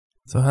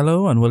So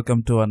hello and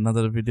welcome to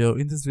another video.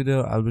 In this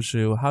video I will show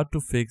you how to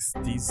fix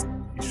these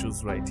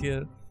issues right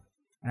here,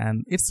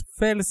 and it's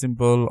fairly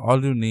simple.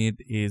 All you need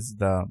is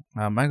the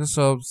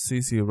Microsoft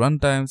CC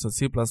runtimes or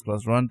C++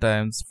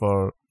 runtimes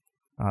for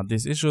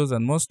these issues,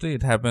 and mostly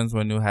it happens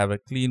when you have a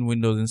clean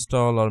Windows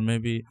install, or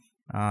maybe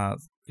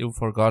you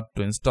forgot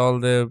to install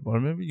them, or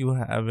maybe you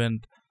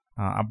haven't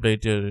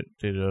updated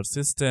your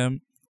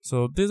system.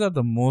 So these are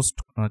the most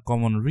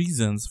common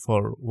reasons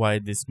for why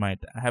this might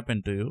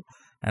happen to you.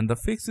 And the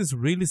fix is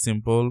really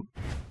simple.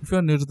 If you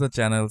are new to the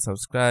channel,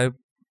 subscribe,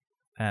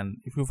 and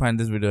if you find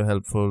this video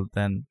helpful,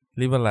 then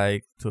leave a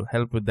like to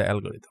help with the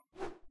algorithm.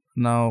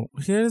 Now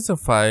here is a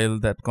file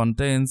that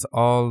contains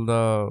all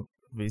the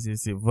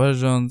VCC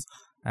versions,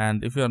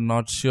 and if you are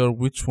not sure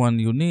which one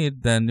you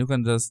need, then you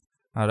can just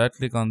right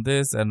click on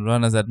this and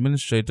run as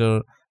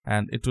administrator,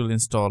 and it will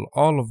install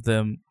all of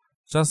them,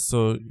 just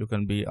so you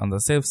can be on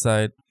the safe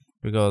side,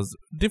 because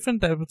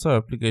different types of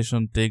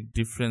application take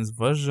different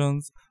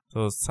versions.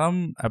 So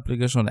some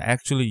application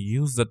actually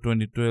use the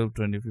 2012,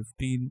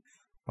 2015,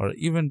 or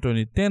even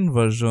 2010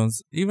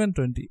 versions, even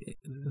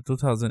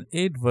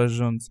 2008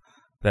 versions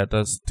that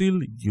are still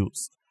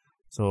used.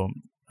 So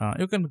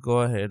you can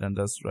go ahead and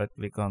just right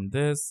click on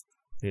this,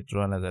 hit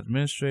run as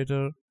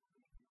administrator.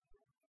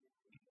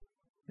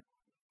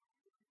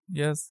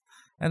 Yes,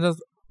 and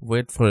just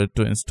wait for it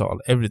to install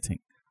everything.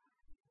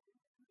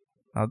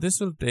 Now this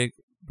will take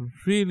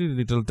really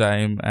little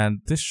time,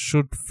 and this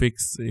should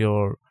fix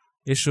your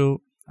issue.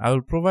 I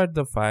will provide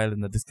the file in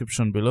the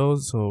description below,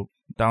 so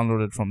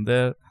download it from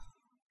there.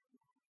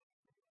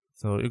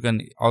 So you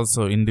can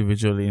also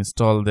individually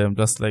install them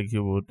just like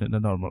you would in a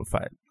normal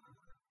file.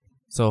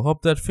 So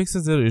hope that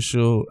fixes your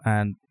issue,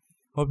 and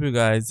hope you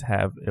guys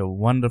have a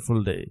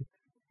wonderful day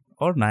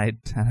or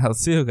night, and I'll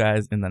see you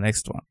guys in the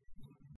next one.